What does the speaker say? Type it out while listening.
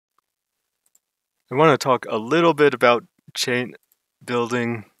I want to talk a little bit about chain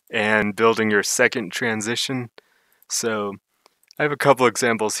building and building your second transition. So I have a couple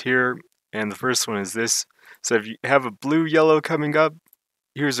examples here, and the first one is this. So if you have a blue yellow coming up,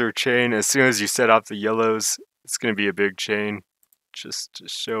 here's our chain. As soon as you set off the yellows, it's going to be a big chain. Just to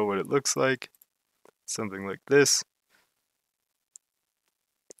show what it looks like, something like this,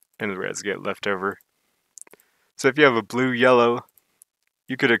 and the reds get left over. So if you have a blue yellow,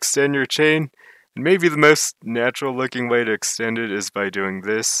 you could extend your chain, and maybe the most natural looking way to extend it is by doing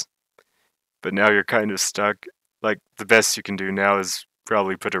this. But now you're kind of stuck. Like, the best you can do now is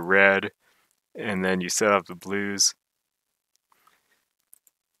probably put a red, and then you set up the blues,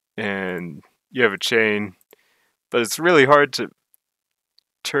 and you have a chain. But it's really hard to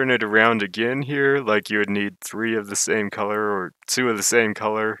turn it around again here. Like, you would need 3 of the same color or 2 of the same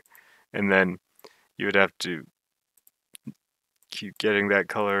color, and then you would have to keep getting that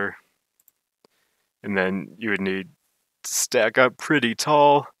color, and then you would need to stack up pretty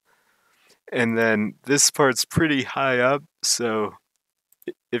tall, and then this part's pretty high up, so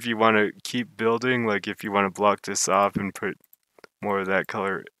if you want to keep building, like if you want to block this off and put more of that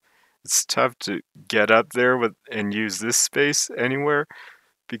color, it's tough to get up there with and use this space anywhere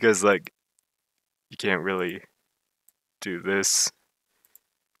because like you can't really do this.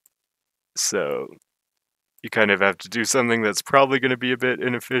 So you kind of have to do something that's probably going to be a bit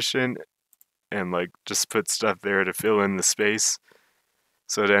inefficient and like just put stuff there to fill in the space.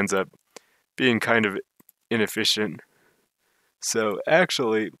 So it ends up being kind of inefficient. So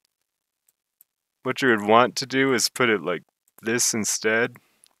actually, what you would want to do is put it like this instead.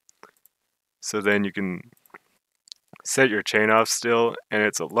 So then you can set your chain off still, and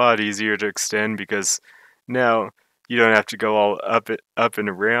it's a lot easier to extend because now you don't have to go all up and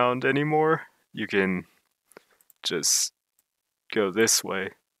around anymore. You can just go this way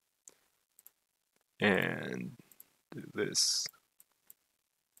and do this.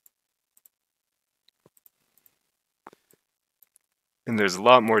 And there's a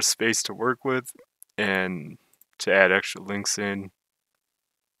lot more space to work with and to add extra links in.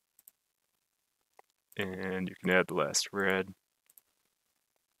 And you can add the last red.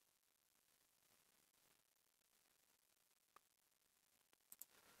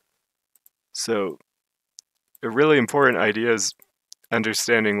 So a really important idea is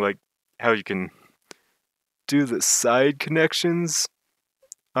understanding like how you can do the side connections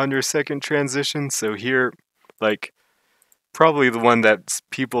on your second transition. So here, like probably the one that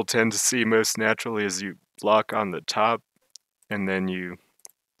people tend to see most naturally is you block on the top and then you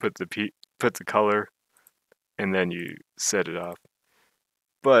put the color and then you set it off.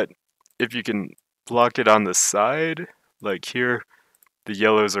 But if you can block it on the side, like here, the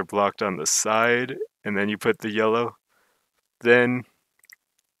yellows are blocked on the side, and then you put the yellow, then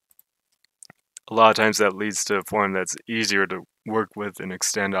a lot of times that leads to a form that's easier to work with and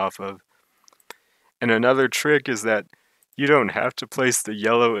extend off of. And another trick is that you don't have to place the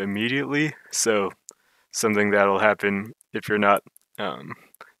yellow immediately, so something that'll happen if you're not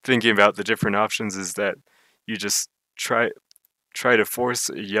thinking about the different options is that you just try to force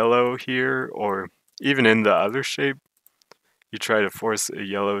a yellow here, or even in the other shape, you try to force a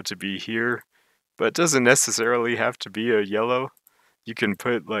yellow to be here, but it doesn't necessarily have to be a yellow. You can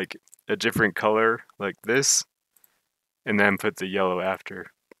put like a different color like this, and then put the yellow after.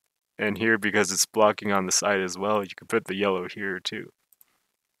 And here, because it's blocking on the side as well, you can put the yellow here too,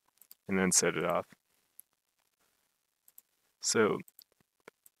 and then set it off. So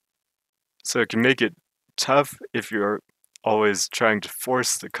it can make it tough if you're always trying to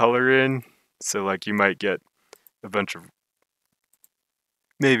force the color in. So like you might get a bunch of,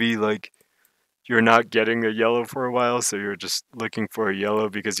 maybe like you're not getting a yellow for a while, so you're just looking for a yellow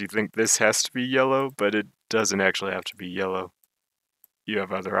because you think this has to be yellow, but it doesn't actually have to be yellow. You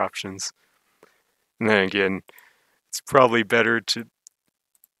have other options. And then again, it's probably better to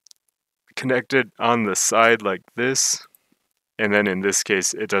connect it on the side like this. And then in this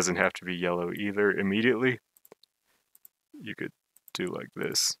case, it doesn't have to be yellow either immediately. You could do like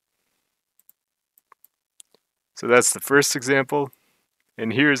this. So that's the first example.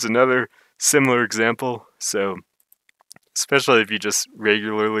 And here's another similar example. So especially if you just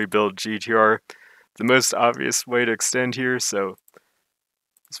regularly build GTR, the most obvious way to extend here, so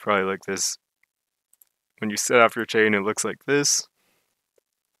it's probably like this. When you set off your chain, it looks like this.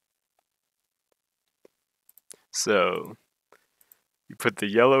 So you put the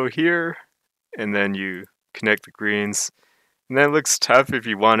yellow here, and then you connect the greens. And that looks tough if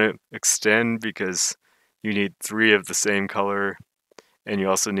you want to extend because you need 3 of the same color, and you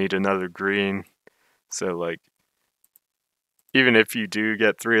also need another green. So like even if you do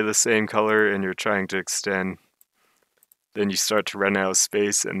get 3 of the same color and you're trying to extend, then you start to run out of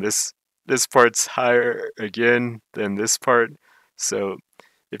space, and this part's higher again than this part. So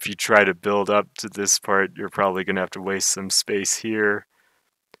if you try to build up to this part, you're probably going to have to waste some space here.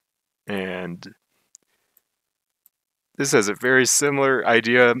 And this has a very similar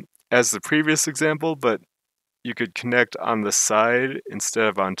idea as the previous example, but you could connect on the side instead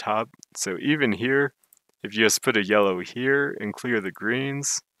of on top. So even here, if you just put a yellow here and clear the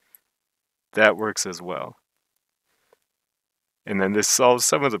greens, that works as well. And then this solves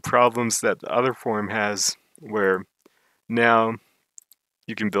some of the problems that the other form has, where now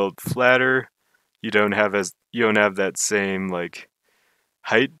you can build flatter. You don't have that same like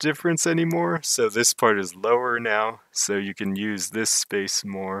height difference anymore. So this part is lower now, so you can use this space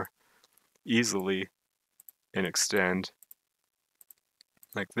more easily and extend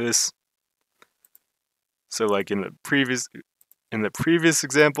like this. So like in the previous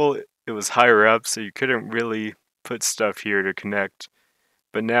example, it was higher up, so you couldn't really put stuff here to connect,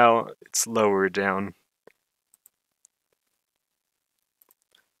 but now it's lower down.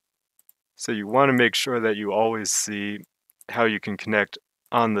 So you want to make sure that you always see how you can connect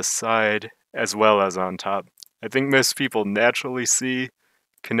on the side as well as on top. I think most people naturally see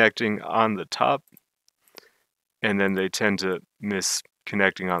connecting on the top, and then they tend to miss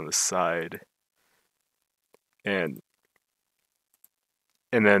connecting on the side. And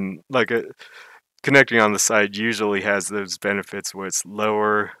then connecting on the side usually has those benefits where it's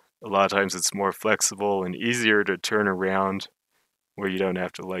lower. A lot of times it's more flexible and easier to turn around, where you don't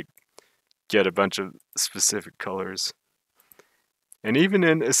have to like get a bunch of specific colors. And even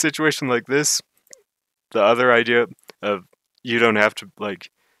in a situation like this, the other idea of you don't have to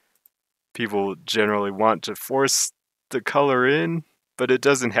like, people generally want to force the color in, but it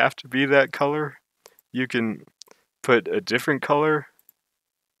doesn't have to be that color. You can put a different color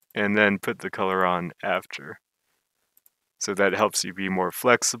and then put the color on after. So that helps you be more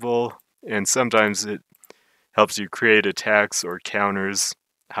flexible, and sometimes it helps you create attacks or counters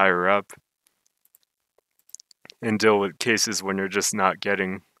higher up and deal with cases when you're just not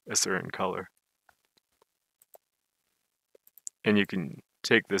getting a certain color. And you can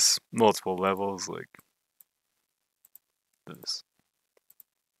take this multiple levels like this.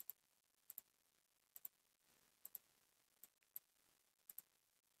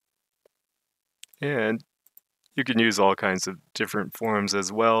 And you can use all kinds of different forms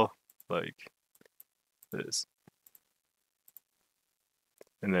as well, like this.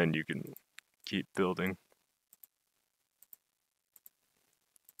 And then you can keep building.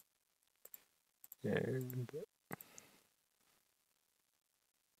 And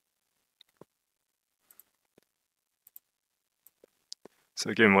so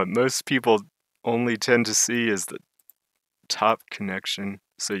again, what most people only tend to see is the top connection.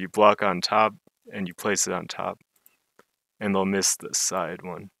 So you block on top and you place it on top, and they'll miss the side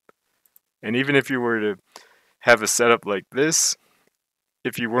one. And even if you were to have a setup like this,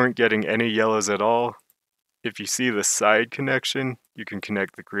 if you weren't getting any yellows at all, if you see the side connection, you can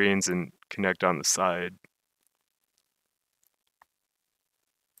connect the greens and connect on the side.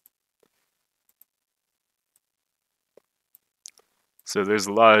 So there's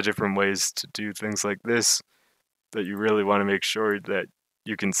a lot of different ways to do things like this, but you really want to make sure that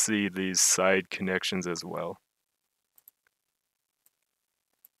you can see these side connections as well.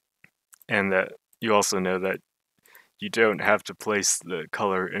 And that you also know that you don't have to place the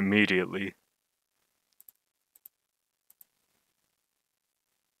color immediately.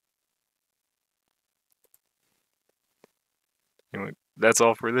 Anyway, that's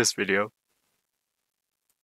all for this video.